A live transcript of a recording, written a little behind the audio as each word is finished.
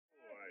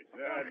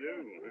Yeah, I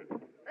do.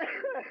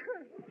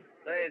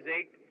 Say,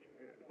 Zeke,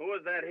 who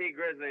was that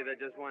he-grizzly that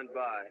just went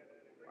by?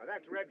 Well,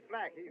 that's Red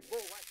Flag. He's bull.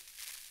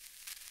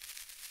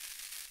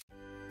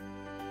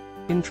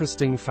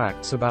 Interesting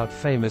facts about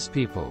famous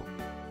people.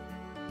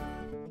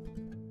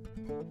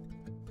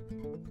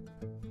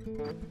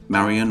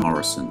 Marion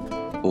Morrison,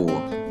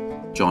 or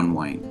John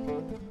Wayne.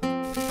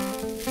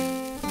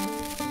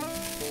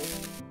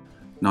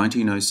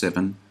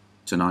 1907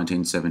 to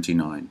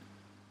 1979,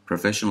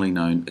 professionally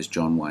known as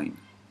John Wayne.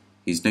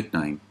 His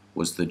nickname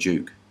was the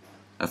Duke,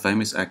 a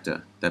famous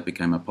actor that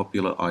became a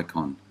popular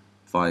icon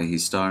via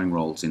his starring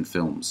roles in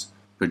films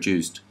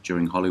produced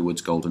during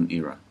Hollywood's golden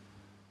era,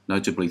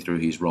 notably through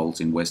his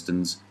roles in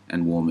westerns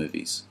and war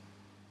movies.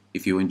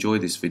 If you enjoy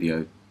this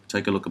video,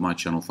 take a look at my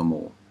channel for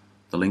more.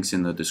 The link's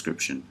in the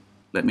description.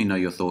 Let me know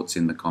your thoughts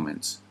in the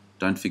comments.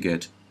 Don't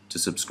forget to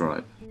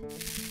subscribe.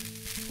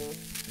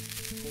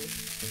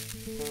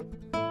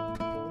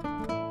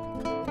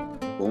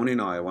 Born in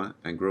Iowa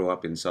and grew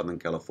up in Southern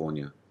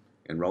California,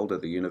 enrolled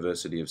at the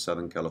University of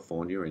Southern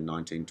California in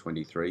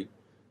 1923,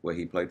 where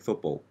he played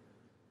football.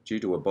 Due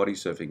to a body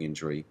surfing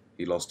injury,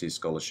 he lost his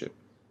scholarship.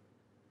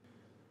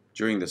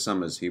 During the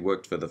summers, he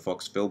worked for the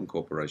Fox Film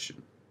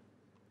Corporation.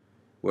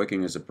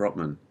 Working as a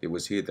propman, it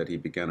was here that he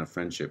began a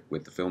friendship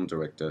with the film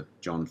director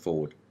John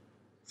Ford.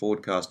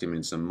 Ford cast him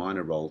in some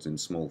minor roles in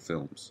small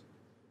films.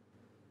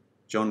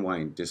 John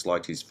Wayne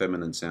disliked his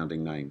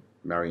feminine-sounding name,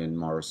 Marion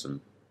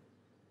Morrison.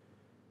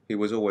 He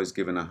was always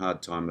given a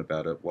hard time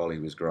about it while he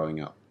was growing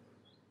up.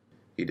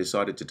 He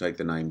decided to take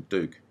the name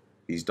Duke,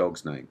 his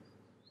dog's name.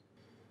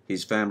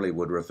 His family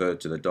would refer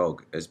to the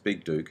dog as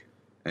Big Duke,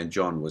 and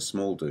John was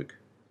Small Duke.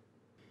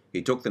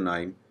 He took the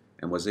name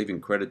and was even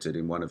credited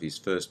in one of his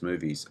first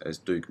movies as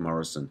Duke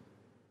Morrison.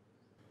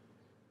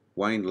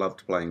 Wayne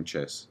loved playing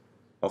chess,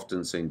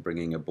 often seen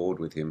bringing a board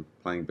with him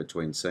playing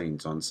between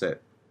scenes on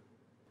set,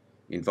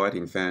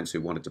 inviting fans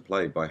who wanted to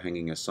play by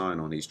hanging a sign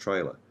on his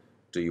trailer,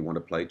 "Do you want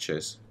to play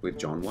chess with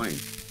John Wayne?"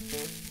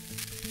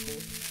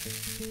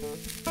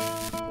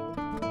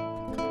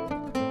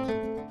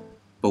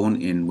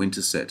 Born in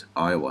Winterset,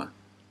 Iowa,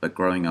 but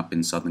growing up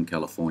in Southern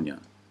California.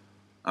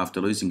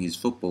 After losing his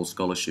football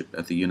scholarship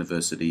at the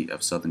University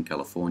of Southern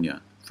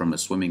California from a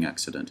swimming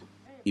accident,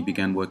 he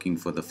began working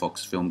for the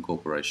Fox Film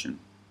Corporation,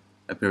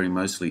 appearing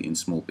mostly in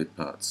small bit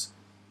parts.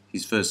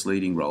 His first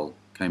leading role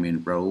came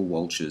in Raoul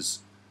Walsh's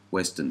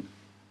Western,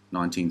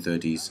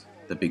 1930s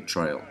The Big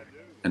Trail,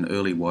 an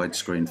early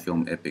widescreen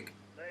film epic,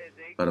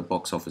 but a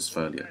box office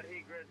failure.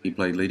 He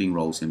played leading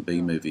roles in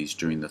B-movies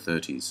during the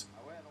 30s,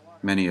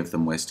 many of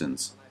them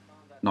westerns,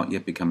 not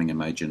yet becoming a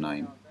major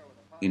name.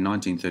 In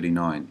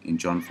 1939, in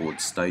John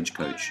Ford's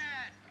Stagecoach,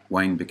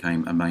 Wayne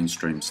became a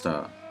mainstream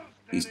star.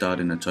 He starred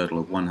in a total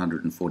of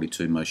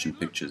 142 motion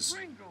pictures.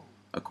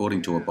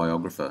 According to a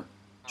biographer,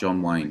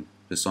 John Wayne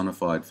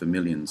personified for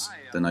millions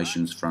the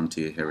nation's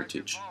frontier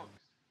heritage.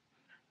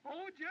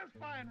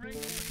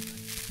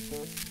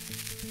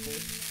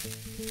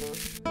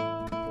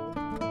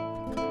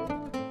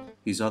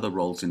 His other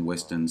roles in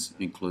westerns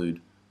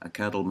include a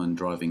cattleman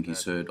driving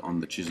his herd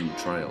on the Chisholm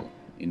Trail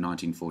in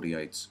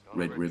 1948's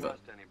Red River,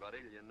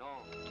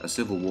 a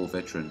Civil War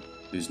veteran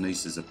whose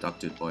niece is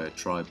abducted by a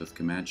tribe of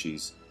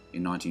Comanches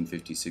in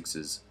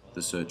 1956's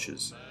The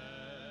Searchers,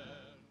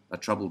 a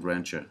troubled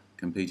rancher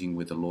competing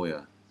with a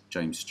lawyer,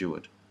 James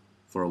Stewart,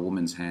 for a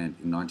woman's hand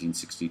in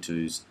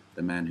 1962's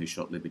The Man Who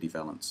Shot Liberty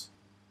Valance,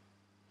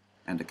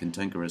 and a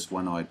cantankerous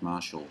one-eyed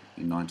marshal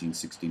in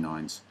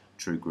 1969's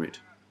True Grit,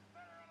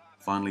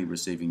 finally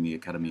receiving the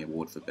Academy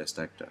Award for Best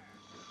Actor.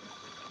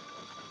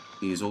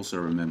 He is also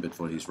remembered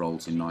for his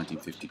roles in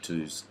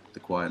 1952's The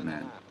Quiet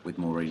Man with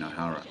Maureen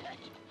O'Hara,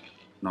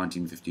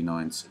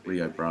 1959's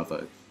Rio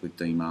Bravo with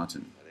Dean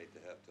Martin,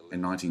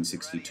 and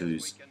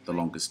 1962's The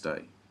Longest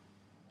Day.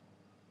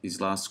 His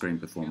last screen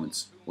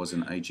performance was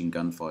an aging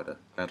gunfighter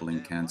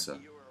battling cancer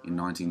in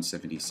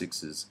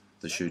 1976's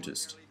The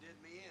Shootist.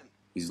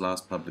 His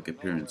last public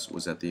appearance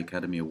was at the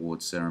Academy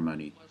Awards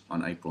ceremony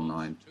on April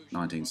 9,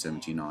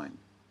 1979,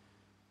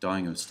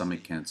 dying of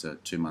stomach cancer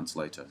 2 months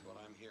later.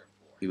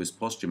 He was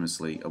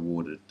posthumously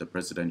awarded the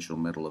Presidential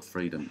Medal of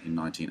Freedom in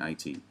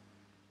 1980,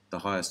 the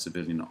highest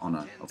civilian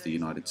honor of the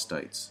United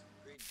States.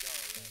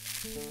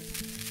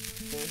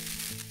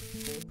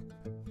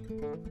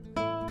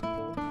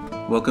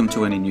 Welcome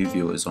to any new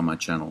viewers on my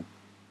channel.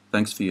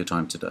 Thanks for your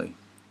time today.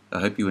 I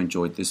hope you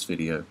enjoyed this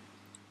video.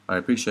 I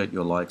appreciate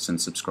your likes and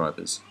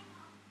subscribers.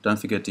 Don't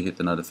forget to hit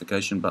the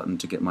notification button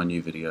to get my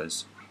new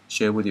videos.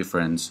 Share with your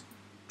friends.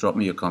 Drop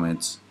me your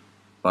comments.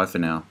 Bye for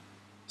now.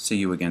 See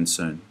you again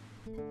soon.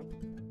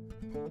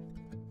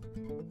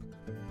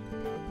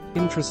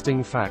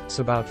 Interesting facts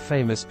about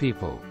famous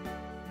people.